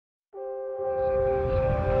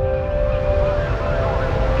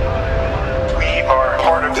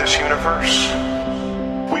universe.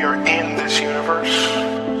 We are in this universe.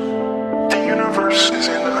 The universe is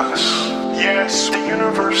in us. Yes, the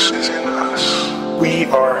universe is in us. We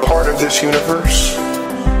are part of this universe.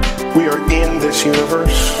 We are in this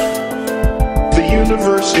universe. The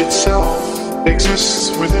universe itself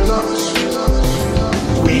exists within us.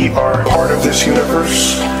 We are part of this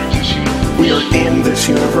universe. We are in this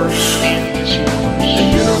universe. The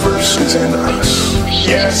universe is in us.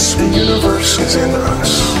 Yes, the universe is in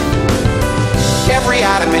us. Every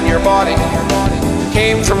atom in your body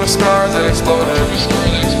came from a star that exploded.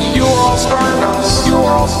 You are all stardust. You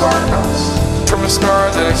are all stardust. From a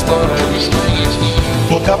star that exploded.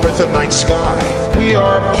 Look up at the night sky. We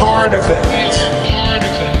are part of it.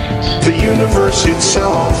 The universe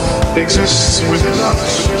itself exists within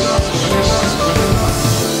us.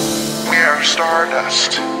 We are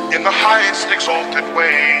stardust in the highest exalted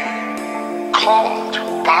way, called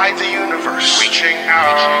by the universe, reaching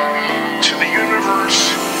out to the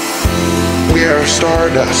universe. We are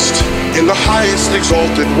stardust in the highest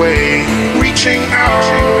exalted way, reaching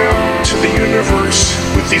out to the universe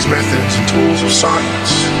with these methods and tools of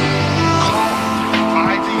science.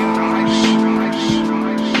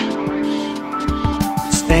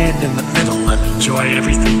 Stand in the middle and enjoy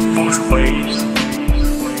everything both ways.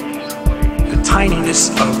 The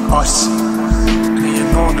tininess of us, the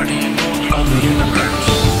enormity of the universe.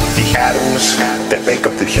 The atoms that make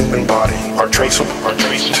up the human body are traceable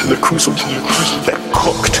to the crucible that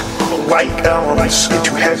cooked light elements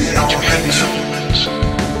into heavy elements.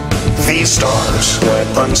 These stars went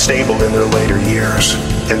unstable in their later years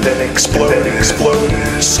and then exploded,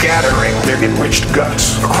 scattering their enriched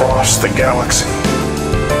guts across the galaxy.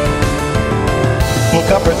 Look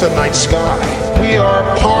up at the night sky. We are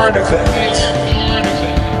part of it.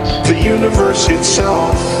 The universe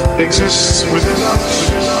itself exists within us.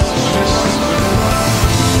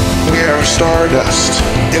 We are stardust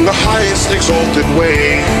in the highest exalted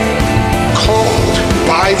way, called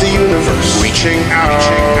by the universe, reaching out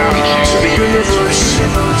to the universe.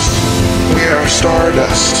 We are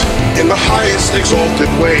stardust in the highest exalted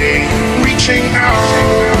way, reaching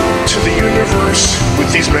out to the universe with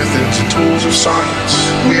these methods and tools of science.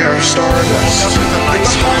 We are stardust in the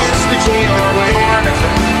highest exalted way,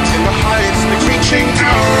 in the highest reaching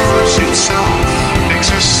out. The universe itself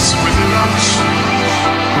exists within us.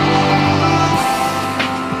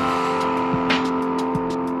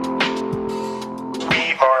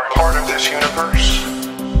 We are part of this universe.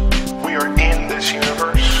 We are in this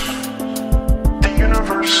universe. The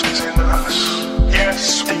universe is in us.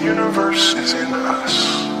 Yes, the universe is in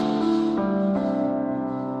us.